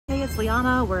it's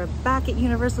Liana. We're back at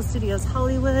Universal Studios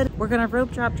Hollywood. We're gonna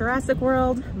rope drop Jurassic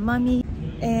World, Mummy,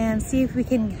 and see if we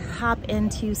can hop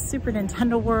into Super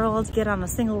Nintendo World, get on a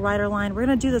single rider line. We're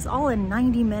gonna do this all in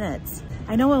 90 minutes.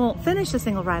 I know I won't finish the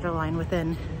single rider line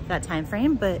within that time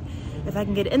frame, but if I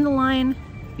can get in the line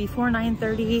before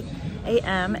 9:30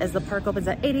 a.m. as the park opens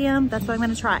at 8 a.m., that's what I'm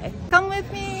gonna try. Come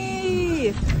with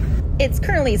me! It's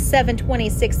currently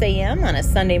 7:26 a.m. on a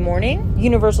Sunday morning.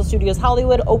 Universal Studios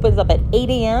Hollywood opens up at 8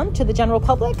 a.m. to the general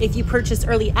public. If you purchase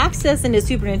early access into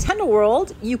Super Nintendo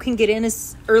World, you can get in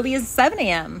as early as 7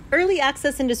 a.m. Early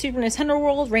access into Super Nintendo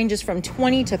World ranges from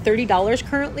 $20 to $30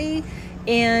 currently,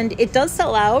 and it does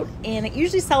sell out, and it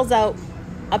usually sells out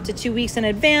up to 2 weeks in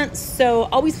advance, so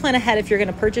always plan ahead if you're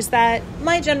going to purchase that.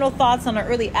 My general thoughts on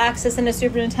early access into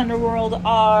Super Nintendo World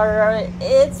are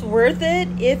it's worth it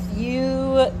if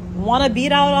you want to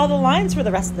beat out all the lines for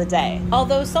the rest of the day.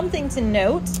 Although something to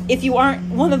note, if you aren't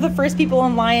one of the first people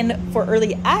in line for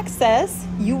early access,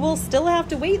 you will still have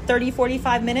to wait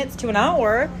 30-45 minutes to an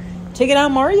hour to get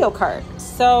on Mario Kart.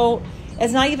 So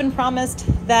it's not even promised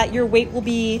that your wait will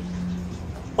be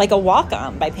like a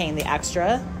walk-on by paying the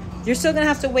extra. You're still gonna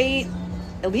have to wait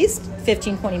at least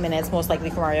 15-20 minutes, most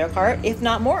likely, for Mario Kart, if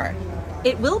not more.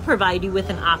 It will provide you with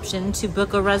an option to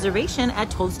book a reservation at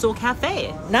Toadstool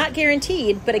Cafe. Not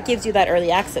guaranteed, but it gives you that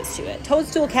early access to it.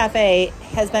 Toadstool Cafe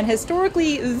has been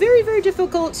historically very, very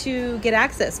difficult to get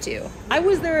access to. I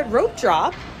was there at Rope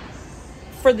Drop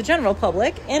for the general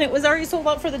public, and it was already sold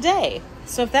out for the day.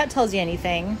 So if that tells you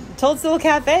anything, Toadstool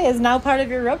Cafe is now part of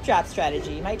your rope drop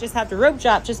strategy. You might just have to rope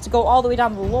drop just to go all the way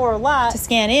down to the lower lot to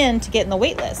scan in to get in the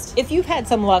wait list. If you've had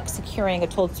some luck securing a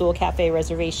Toadstool Cafe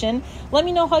reservation, let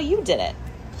me know how you did it.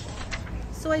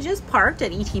 So I just parked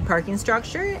at ET parking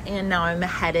structure, and now I'm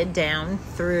headed down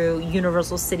through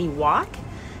Universal City Walk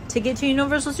to get to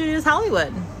Universal Studios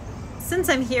Hollywood. Since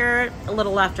I'm here a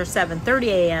little after 7:30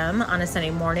 a.m. on a Sunday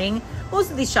morning, most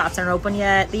of these shops aren't open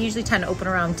yet. They usually tend to open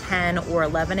around 10 or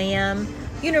 11 a.m.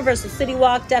 Universal City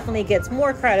Walk definitely gets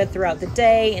more crowded throughout the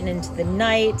day and into the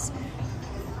night.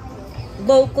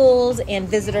 Locals and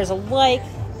visitors alike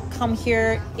come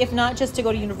here, if not just to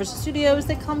go to Universal Studios,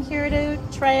 they come here to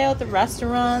try out the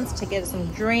restaurants, to get some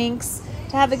drinks,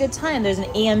 to have a good time. There's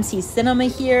an AMC cinema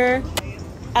here.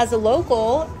 As a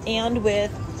local and with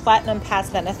Platinum Pass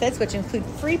benefits, which include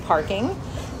free parking,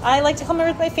 I like to come here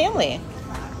with my family.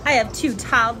 I have 2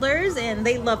 toddlers, and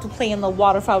they love to play in the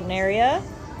water fountain area.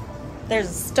 There's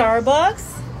Starbucks,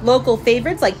 local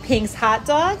favorites like Pink's Hot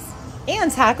Dogs,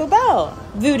 and Taco Bell.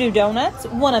 Voodoo Donuts,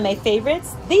 one of my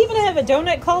favorites. They even have a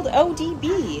donut called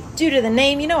ODB. Due to the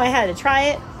name, you know I had to try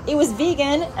it. It was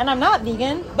vegan, and I'm not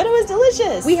vegan, but it was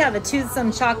delicious. We have a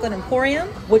Toothsome Chocolate Emporium,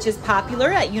 which is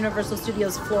popular at Universal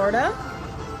Studios Florida,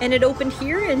 and it opened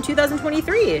here in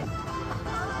 2023.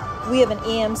 We have an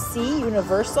AMC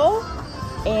Universal,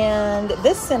 and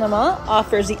this cinema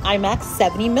offers the IMAX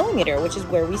 70mm, which is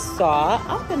where we saw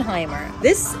Oppenheimer.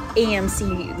 This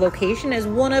AMC location is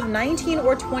one of 19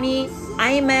 or 20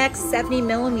 IMAX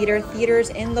 70mm theaters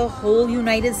in the whole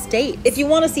United States. If you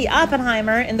want to see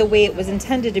Oppenheimer in the way it was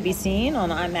intended to be seen on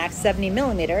IMAX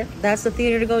 70mm, that's the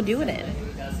theater to go do it in.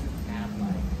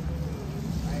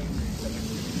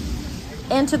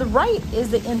 And to the right is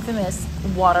the infamous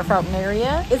water fountain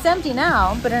area. It's empty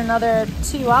now, but in another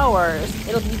 2 hours,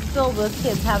 it'll be filled with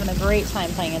kids having a great time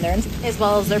playing in there, as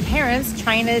well as their parents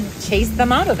trying to chase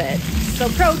them out of it. So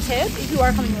pro tip, if you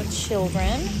are coming with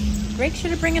children, make sure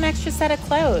to bring an extra set of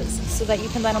clothes so that you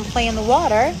can let them play in the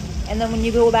water, and then when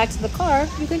you go back to the car,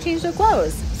 you can change their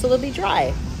clothes so they'll be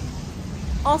dry.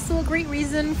 Also a great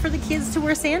reason for the kids to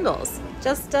wear sandals.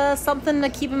 Just something to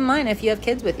keep in mind if you have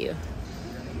kids with you.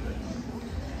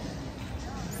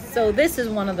 So this is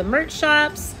one of the merch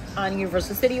shops on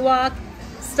Universal City Walk.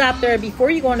 Stop there before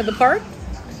you go into the park,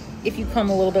 if you come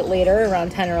a little bit later,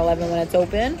 around 10 or 11 when it's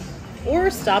open,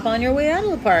 or stop on your way out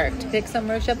of the park to pick some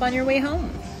merch up on your way home.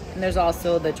 And there's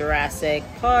also the Jurassic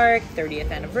Park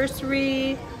 30th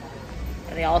anniversary,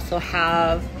 and they also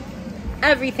have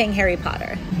everything Harry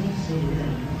Potter.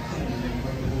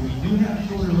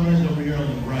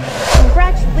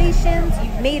 Congratulations,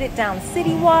 you've made it down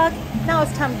City Walk. Now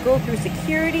it's time to go through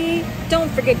security. Don't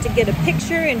forget to get a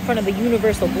picture in front of the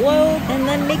Universal globe, and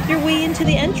then make your way into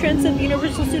the entrance of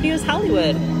Universal Studios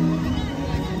Hollywood.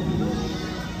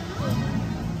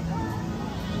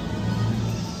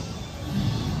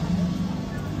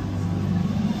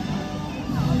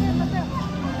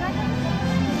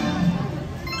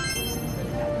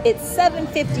 It's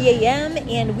 7:50 a.m.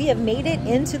 and we have made it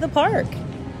into the park.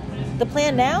 The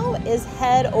plan now is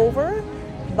head over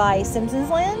by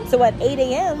Simpsons Land. So at 8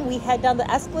 a.m. we head down the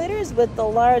escalators with the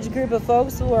large group of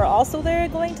folks who are also there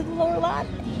going to the lower lot.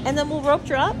 And then we'll rope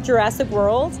drop Jurassic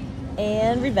World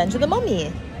and Revenge of the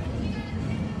Mummy.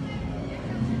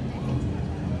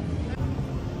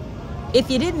 If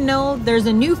you didn't know, there's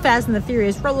a new Fast and the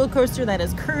Furious roller coaster that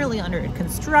is currently under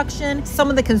construction.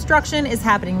 Some of the construction is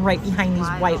happening right behind these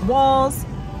white walls.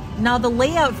 Now the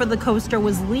layout for the coaster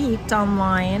was leaked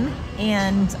online,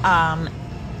 and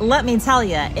let me tell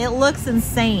you, it looks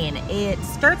insane. It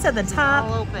starts at the top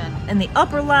all open in the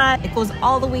upper lot. It goes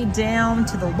all the way down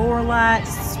to the lower lot,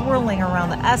 swirling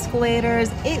around the escalators.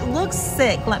 It looks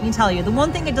sick, let me tell you. The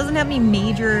one thing, it doesn't have any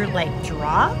major like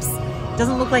drops.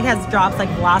 Doesn't look like it has drops like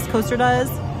Velocicoaster does.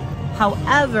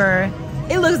 However,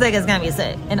 it looks like it's gonna be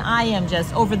sick, and I am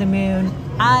just over the moon.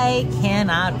 I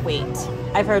cannot wait.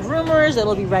 I've heard rumors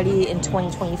it'll be ready in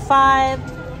 2025.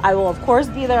 I will of course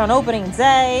be there on opening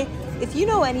day. If you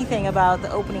know anything about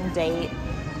the opening date,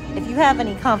 if you have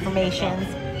any confirmations,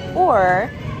 or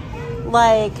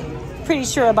like pretty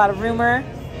sure about a rumor,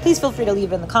 please feel free to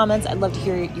leave it in the comments. I'd love to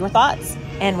hear your thoughts.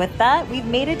 And with that, we've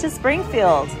made it to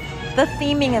Springfield. The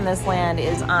theming in this land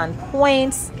is on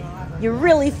point. You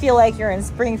really feel like you're in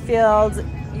Springfield.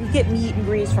 You get meet and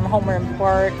greets from Homer and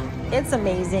Bart. It's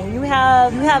amazing. You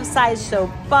have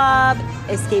Sideshow Bob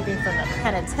escaping from the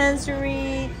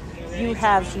penitentiary. You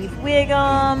have Chief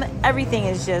Wiggum. Everything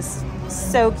is just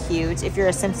so cute. If you're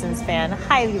a Simpsons fan,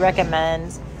 highly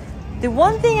recommend. The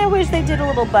one thing I wish they did a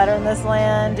little better in this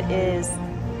land is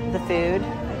the food.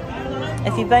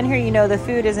 If you've been here, you know the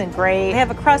food isn't great. They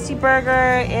have a Krusty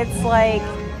Burger. It's like,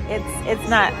 it's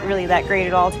not really that great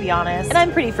at all, to be honest. And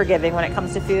I'm pretty forgiving when it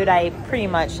comes to food. I pretty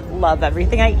much love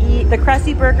everything I eat. The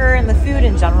Krusty Burger and the food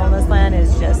in general in this land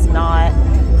is just not,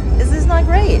 this is not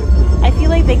great. I feel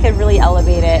like they could really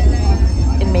elevate it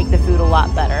and make the food a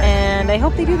lot better. And I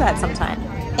hope they do that sometime.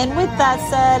 And with that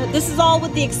said, this is all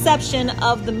with the exception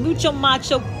of the Mucho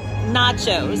Macho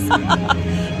nachos.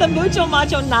 The Mucho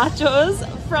Macho nachos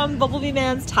from Bumblebee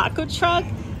Man's taco truck.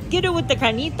 Get it with the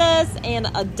carnitas and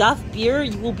a Duff beer.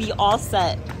 You will be all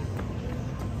set.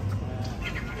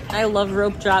 I love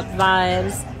rope drop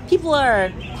vibes. People are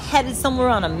headed somewhere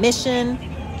on a mission.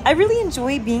 I really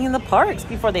enjoy being in the parks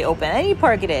before they open, any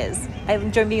park it is. I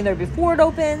enjoy being there before it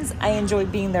opens. I enjoy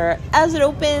being there as it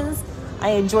opens.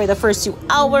 I enjoy the first 2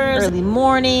 hours, early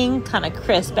morning, kind of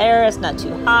crisp air, it's not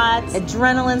too hot.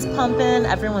 Adrenaline's pumping,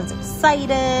 everyone's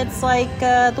excited. It's like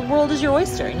the world is your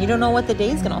oyster and you don't know what the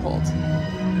day's gonna hold.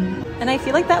 And I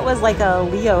feel like that was like a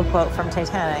Leo quote from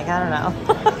Titanic, I don't know.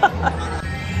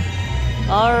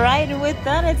 All right, and with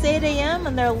that, it's 8 a.m.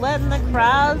 and they're letting the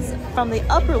crowds from the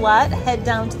upper lot head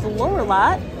down to the lower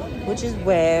lot, which is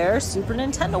where Super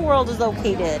Nintendo World is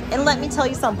located. And let me tell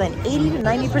you something, 80 to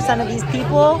 90% of these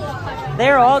people,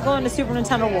 they're all going to Super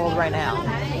Nintendo World right now.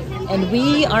 And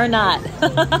we are not.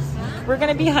 We're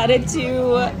gonna be headed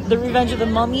to the Revenge of the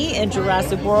Mummy and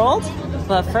Jurassic World.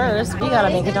 But first, we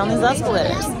gotta make it down these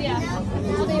escalators.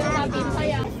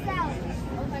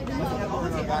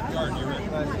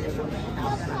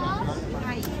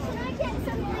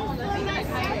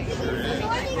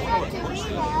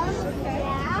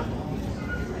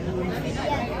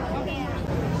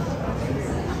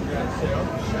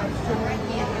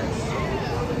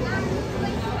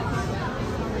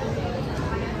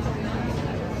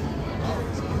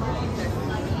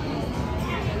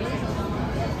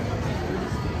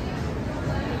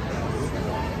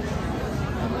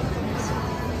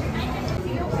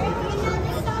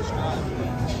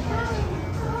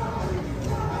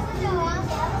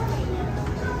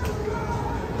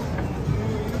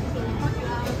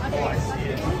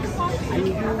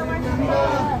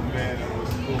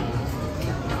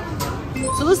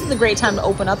 So this is a great time to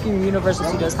open up your Universal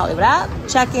Studios Hollywood app.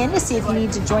 Check in to see if you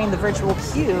need to join the virtual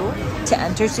queue to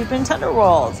enter Super Nintendo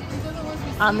World.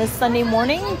 On this Sunday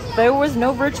morning, there was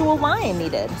no virtual line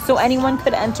needed, so anyone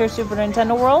could enter Super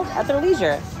Nintendo World at their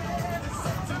leisure.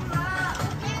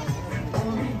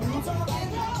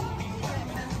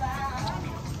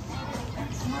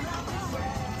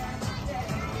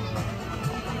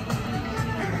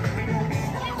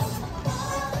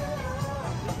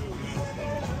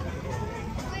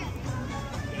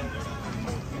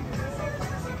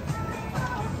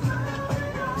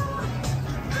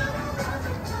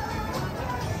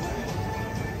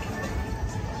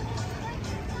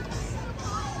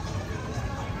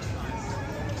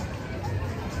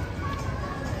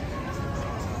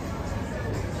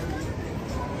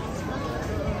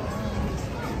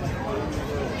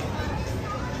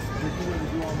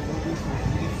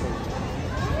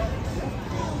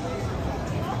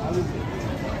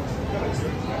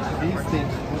 These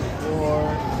things for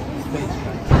space.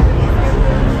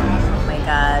 Oh my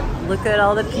God, look at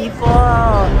all the people.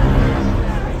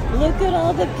 Look at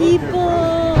all the people.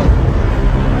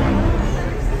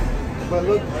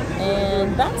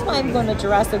 And that's why I'm going to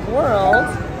Jurassic World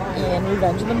and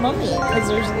Revenge of the Mummy, because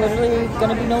there's literally going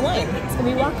to be no line. It's going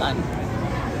to be walk-on.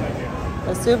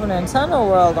 The Super Nintendo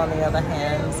World, on the other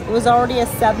hand, it was already a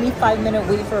 75-minute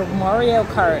wait for Mario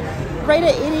Kart. Right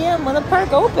at 8 a.m. when the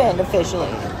park opened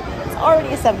officially. It's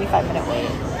already a 75-minute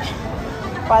wait.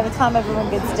 By the time everyone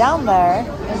gets down there,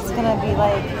 it's going to be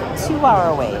like a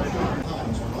 2-hour wait.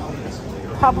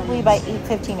 Probably by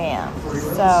 8:15 a.m.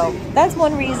 So that's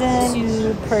one reason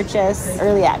to purchase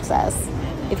early access.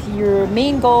 If your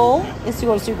main goal is to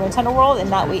go to Super Nintendo World and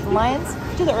not wait in lines,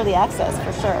 do the early access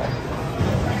for sure.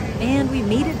 And we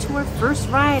made it to our first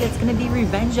ride. It's gonna be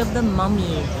Revenge of the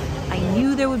Mummy. I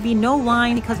knew there would be no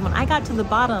line because when I got to the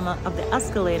bottom of the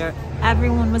escalator,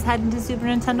 everyone was heading to Super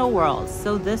Nintendo World.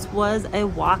 So this was a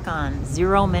walk-on,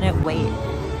 0-minute wait.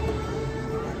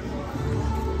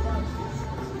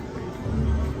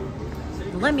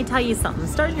 Let me tell you something,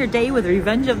 starting your day with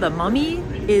Revenge of the Mummy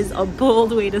is a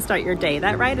bold way to start your day.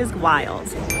 That ride is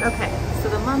wild. Okay, so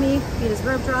the Mummy beat his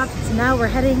rope drop. So now we're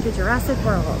heading to Jurassic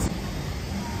World.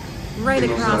 Right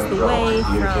across the way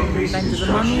from Revenge of the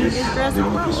Mummy is Jurassic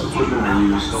World.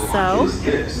 So,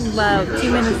 about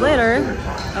 2 minutes later,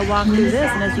 I walked through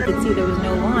this, and as you can see, there was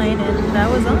no line, and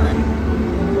that was on.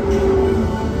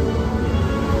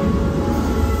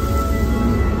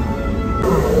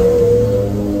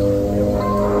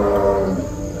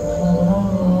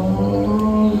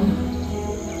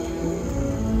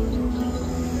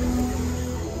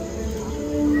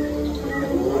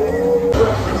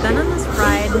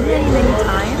 Many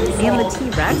times, and the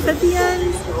T-Rex at the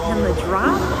end and the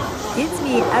drop gets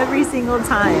me every single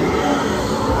time.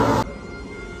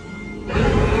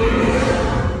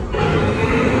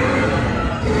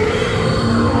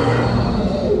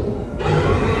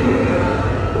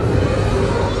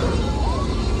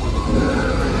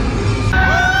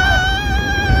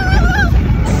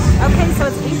 Okay, so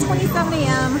it's 8:27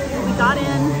 a.m. We got in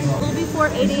a little before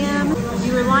 8 a.m.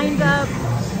 We were lined up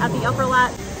at the upper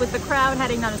lot with the crowd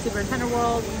heading down to Super Nintendo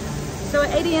World. So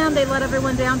at 8 a.m. they let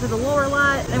everyone down to the lower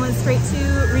lot and went straight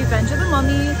to Revenge of the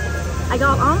Mummy. I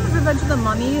got on with Revenge of the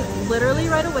Mummy literally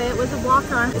right away. It was a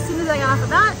walk-on. As soon as I got off of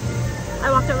that,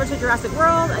 I walked over to Jurassic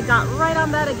World. I got right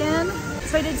on that again.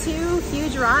 So I did 2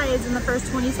 huge rides in the first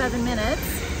 27 minutes.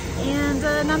 And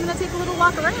now I'm gonna take a little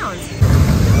walk around.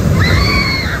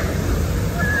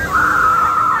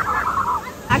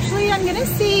 Actually, I'm gonna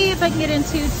see if I can get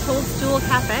into Toadstool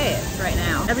Cafe right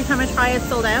now. Every time I try, it's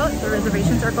sold out. The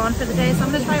reservations are gone for the day, so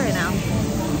I'm gonna try right now.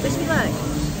 Wish me luck.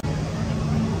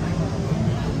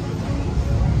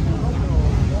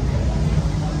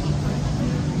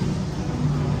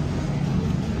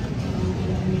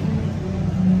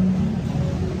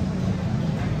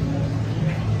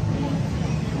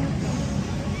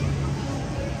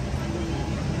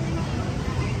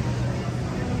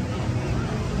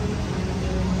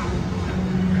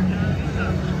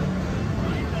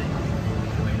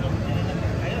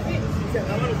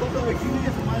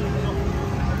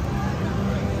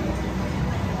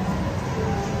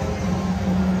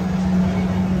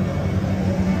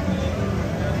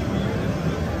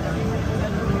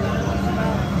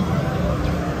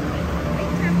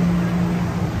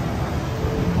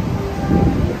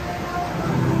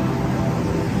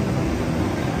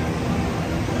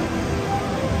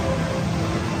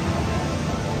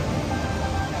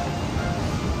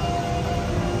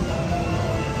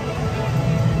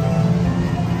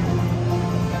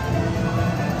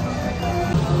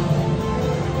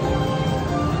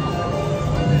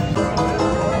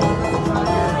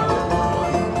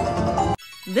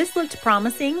 This looked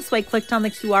promising, so I clicked on the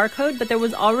QR code, but there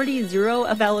was already 0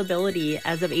 availability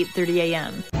as of 8:30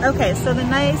 a.m. Okay, so the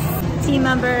nice team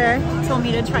member told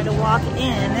me to try to walk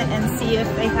in and see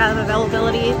if they have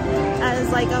availability as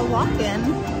like a walk-in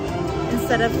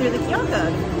instead of through the QR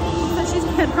code. So she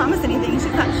can't promise anything, she's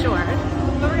not sure,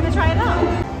 but we're gonna try it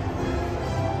out.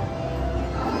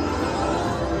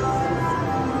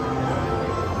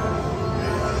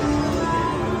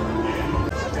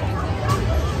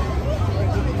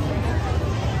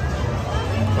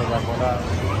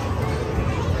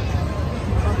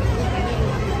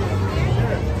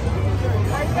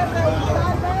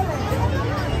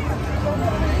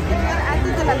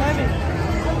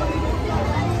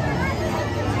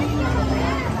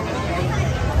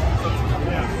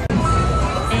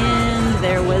 And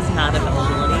there was not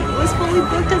availability. It was fully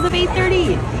booked as of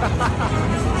 8:30.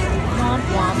 Womp,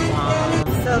 womp,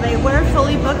 womp. So they were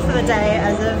fully booked for the day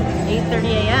as of 8:30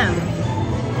 a.m.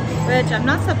 Which I'm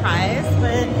not surprised,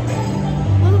 but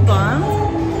a little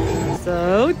bummed.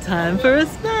 So time for a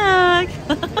snack.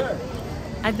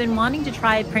 I've been wanting to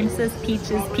try Princess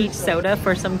Peach's peach soda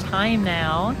for some time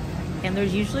now. And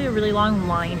there's usually a really long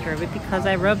line here, but because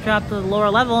I rope dropped the lower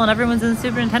level and everyone's in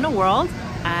Super Nintendo World,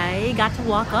 I got to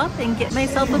walk up and get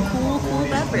myself a cool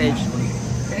beverage.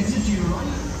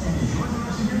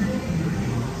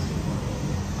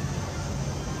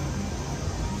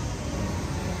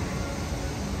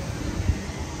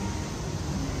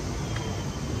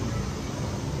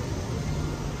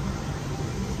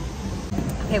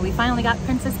 Okay, we finally got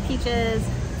Princess Peach's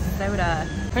soda.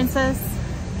 Princess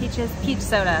Peach's peach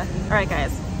soda. All right,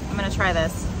 guys, I'm gonna try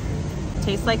this.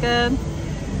 Tastes like a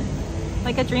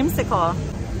dreamsicle.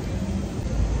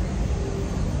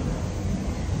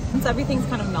 Once everything's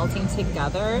kind of melting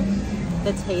together,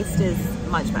 the taste is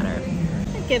much better.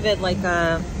 I'd give it like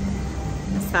a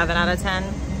 7 out of 10.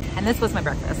 And this was my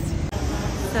breakfast.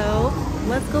 So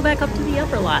let's go back up to the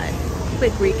upper lot.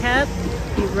 Quick recap: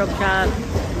 we rope dropped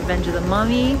Revenge of the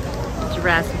Mummy,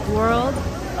 Jurassic World.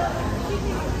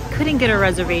 Couldn't get a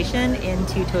reservation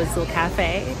into Toadstool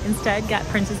Cafe. Instead, got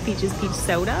Princess Peach's peach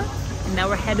soda. And now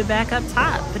we're headed back up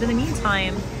top. But in the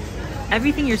meantime,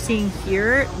 everything you're seeing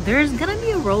here, there's gonna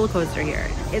be a roller coaster here.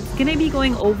 It's gonna be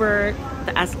going over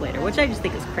the escalator, which I just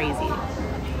think is crazy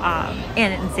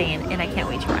and insane, and I can't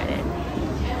wait to ride it.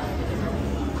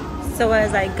 So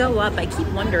as I go up, I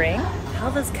keep wondering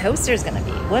how this coaster is gonna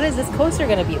be. What is this coaster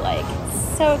gonna be like?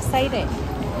 It's so exciting.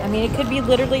 I mean, it could be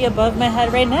literally above my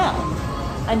head right now.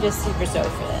 I'm just super stoked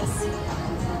for this.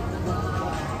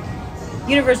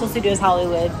 Universal Studios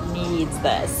Hollywood needs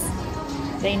this.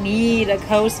 They need a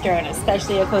coaster, and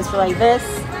especially a coaster like this.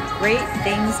 Great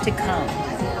things to come.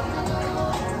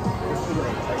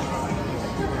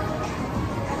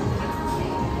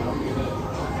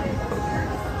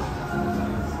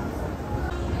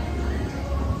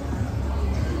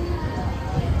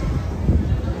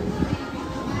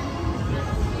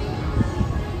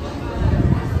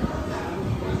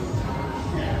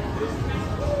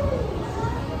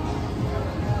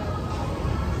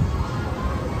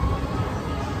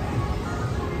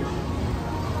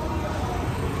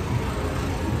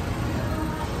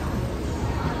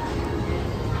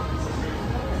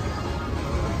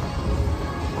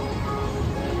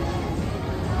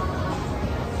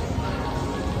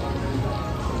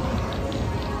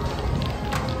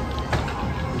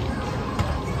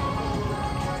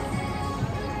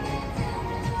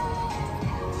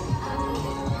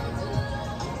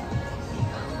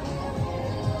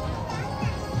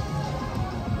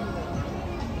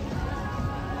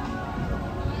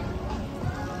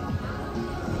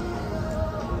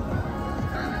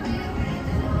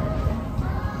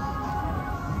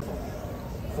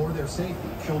 For their safety,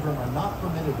 children are not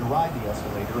permitted to ride the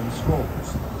escalator in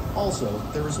strollers. Also,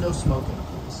 there is no smoking,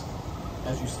 please.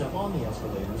 As you step on the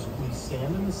escalators, please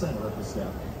stand in the center of the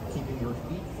step, keeping your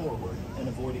feet forward and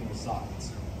avoiding the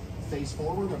sides. Face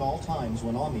forward at all times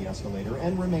when on the escalator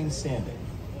and remain standing.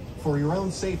 For your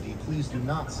own safety, please do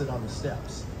not sit on the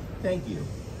steps. Thank you.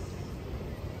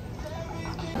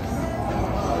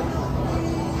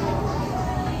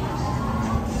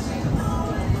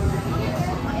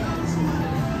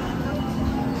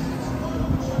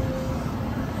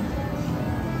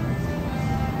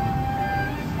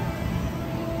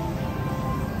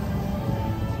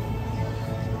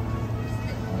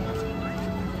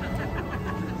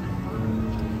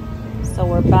 So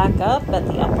we're back up at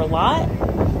the upper lot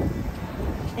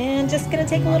and just gonna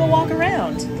take a little walk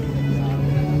around.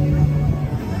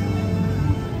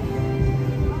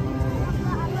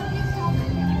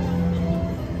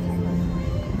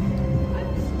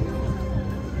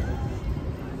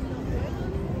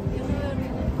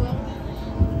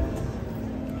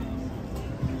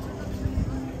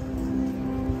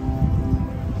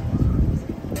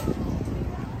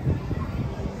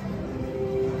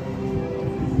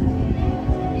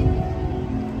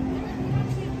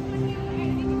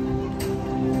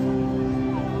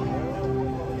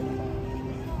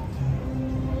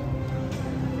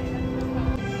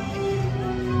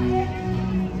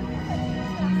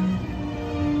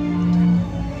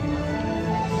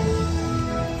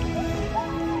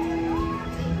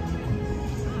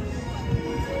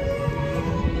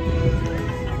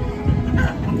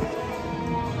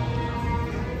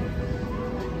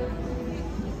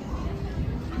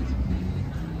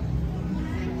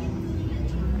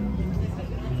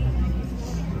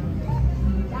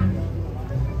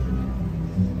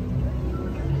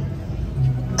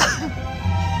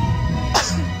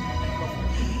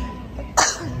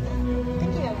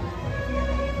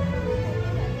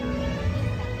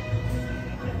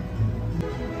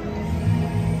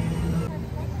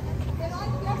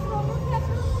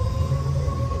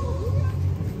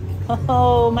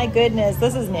 Oh my goodness,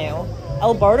 this is new.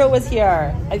 El Bardo was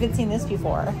here. I haven't seen this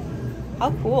before.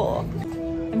 How cool.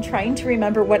 I'm trying to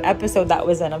remember what episode that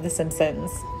was in of The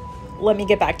Simpsons. Let me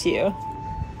get back to you.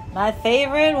 My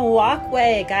favorite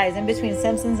walkway, guys, in between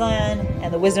Simpsons Land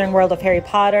and the Wizarding World of Harry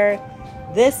Potter.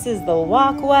 This is the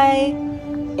walkway.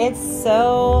 It's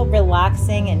so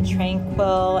relaxing and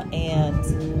tranquil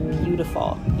and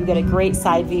beautiful. You get a great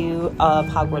side view of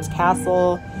Hogwarts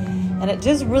Castle, and it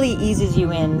just really eases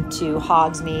you into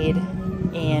Hogsmeade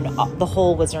and the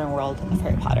whole Wizarding World of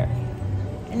Harry Potter.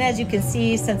 And as you can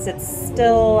see, since it's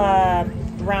still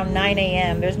around 9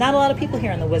 a.m., there's not a lot of people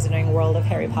here in the Wizarding World of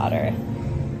Harry Potter.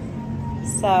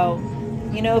 So,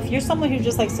 you know, if you're someone who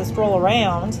just likes to stroll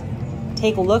around,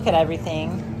 take a look at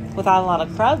everything without a lot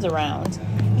of crowds around,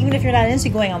 even if you're not into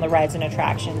going on the rides and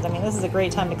attractions, I mean, this is a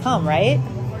great time to come, right?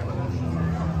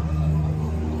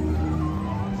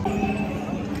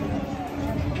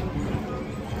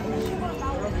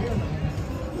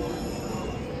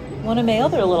 One of my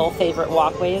other little favorite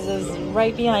walkways is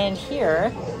right behind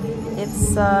here.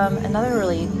 It's another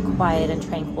really quiet and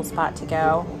tranquil spot to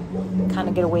go. Kind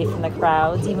of get away from the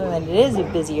crowds, even when it is a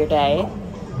busier day.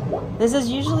 This is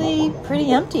usually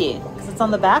pretty empty because it's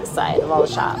on the back side of all the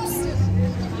shops.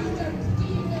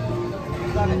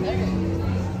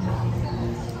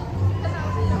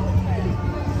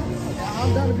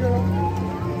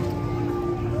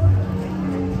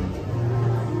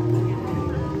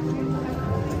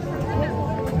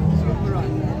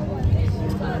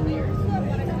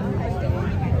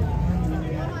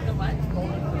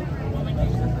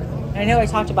 I know I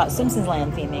talked about Simpsons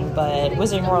Land theming, but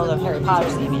Wizarding World of Harry Potter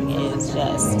theming is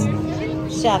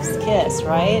just chef's kiss,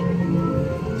 right?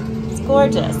 It's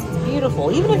gorgeous. It's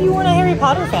beautiful. Even if you weren't a Harry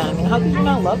Potter fan, I mean, how could you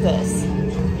not love this?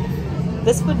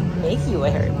 This would make you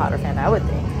a Harry Potter fan, I would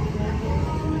think.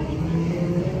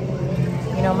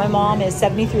 You know, my mom is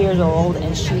 73 years old,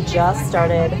 and she just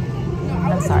started,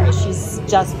 she's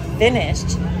just finished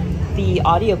the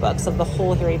audiobooks of the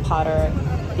whole Harry Potter,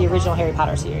 the original Harry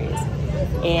Potter series.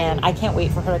 And I can't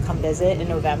wait for her to come visit in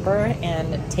November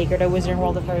and take her to Wizarding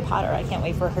World of Harry Potter. I can't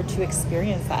wait for her to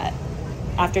experience that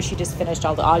after she just finished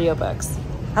all the audiobooks.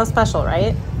 How special,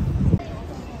 right?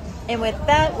 And with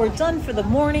that, we're done for the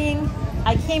morning.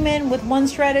 I came in with one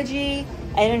strategy.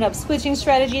 I ended up switching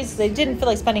strategies because I didn't feel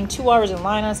like spending 2 hours in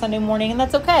line on Sunday morning, and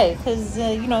that's okay because,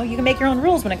 you know, you can make your own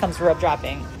rules when it comes to rope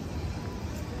dropping.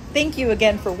 Thank you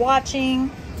again for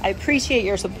watching. I appreciate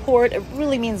your support. It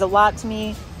really means a lot to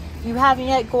me. If you haven't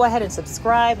yet, go ahead and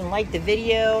subscribe and like the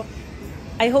video.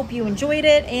 I hope you enjoyed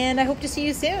it, and I hope to see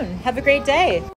you soon. Have a great day.